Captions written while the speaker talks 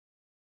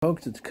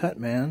Folks, it's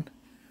Cutman.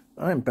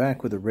 I'm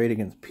back with a raid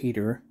against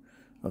Peter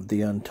of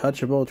the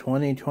Untouchable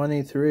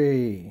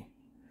 2023.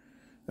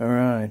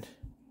 Alright,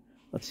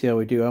 let's see how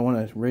we do. I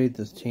want to raid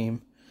this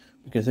team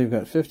because they've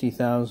got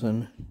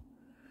 50,000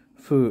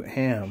 food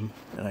ham,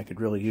 and I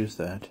could really use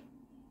that.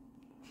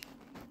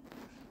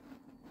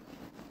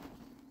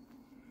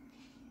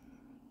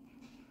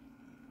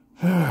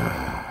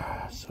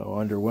 So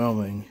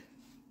underwhelming.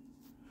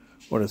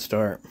 What a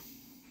start.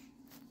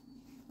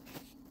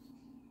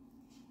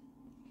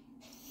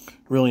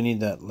 Really need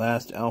that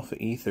last Alpha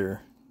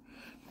Ether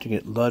to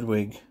get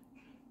Ludwig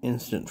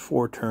instant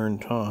 4-turn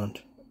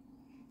taunt.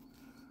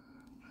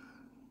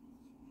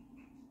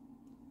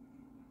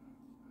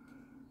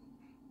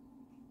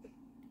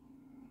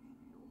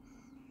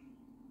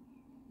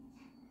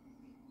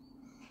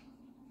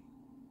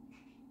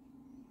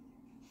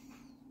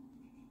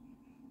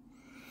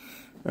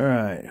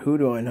 Alright, who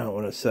do I not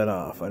want to set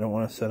off? I don't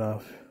want to set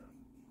off.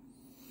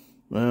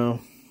 Well,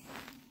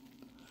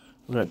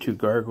 I've got 2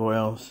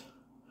 gargoyles.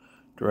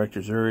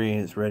 Director Zuri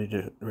is ready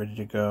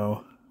to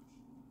go.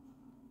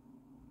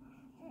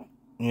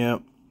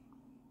 Yep.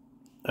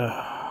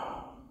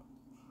 I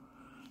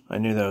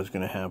knew that was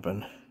going to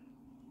happen.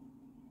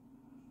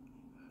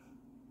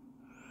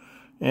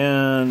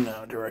 And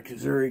now Director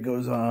Zuri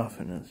goes off,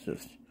 and it's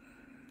just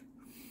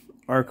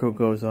Arco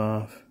goes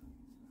off.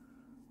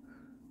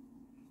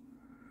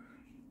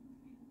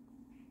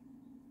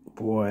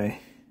 Boy.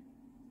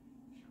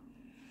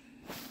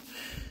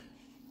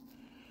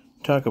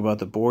 Talk about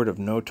the board of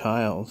no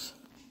tiles.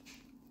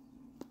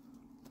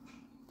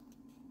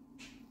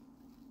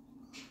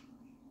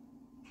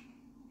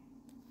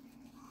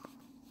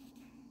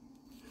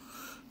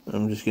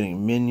 I'm just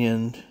getting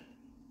minioned.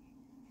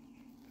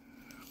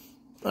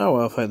 Oh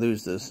well, if I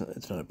lose this,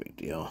 it's not a big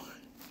deal.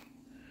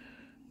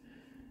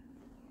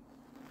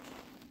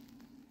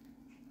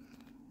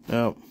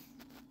 Nope.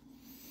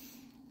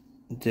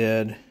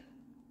 Dead.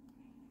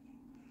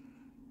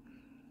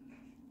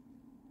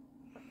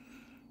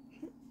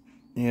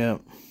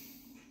 Yep.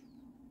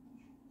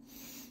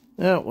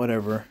 Yeah,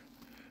 whatever.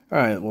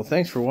 Alright, well,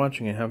 thanks for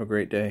watching and have a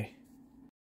great day.